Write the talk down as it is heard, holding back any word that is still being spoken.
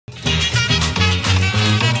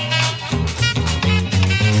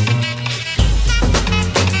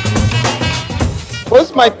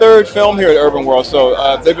is my third film here at Urbanworld,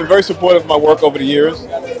 so they've been very supportive of my work over the years.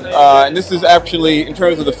 And this is actually, in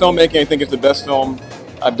terms of the filmmaking, I think it's the best film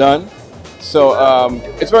I've done. So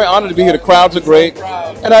it's very honored to be here. The crowds are great,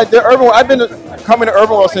 and I've been coming to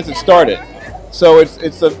Urbanworld since it started. So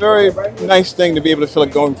it's a very nice thing to be able to feel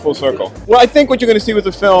it going full circle. Well, I think what you're going to see with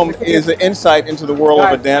the film is an insight into the world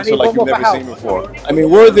of a dancer like you've never seen before. I mean,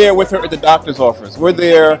 we're there with her at the doctor's office. We're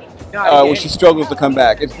there when she struggles to come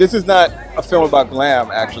back. This is not a film about glam,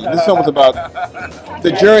 actually. This film is about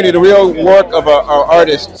the journey, the real work of our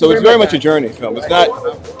artist. So it's very much a journey film. It's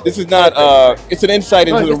not. This is not. It's an insight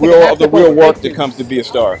into the real work that comes to be a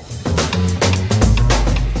star.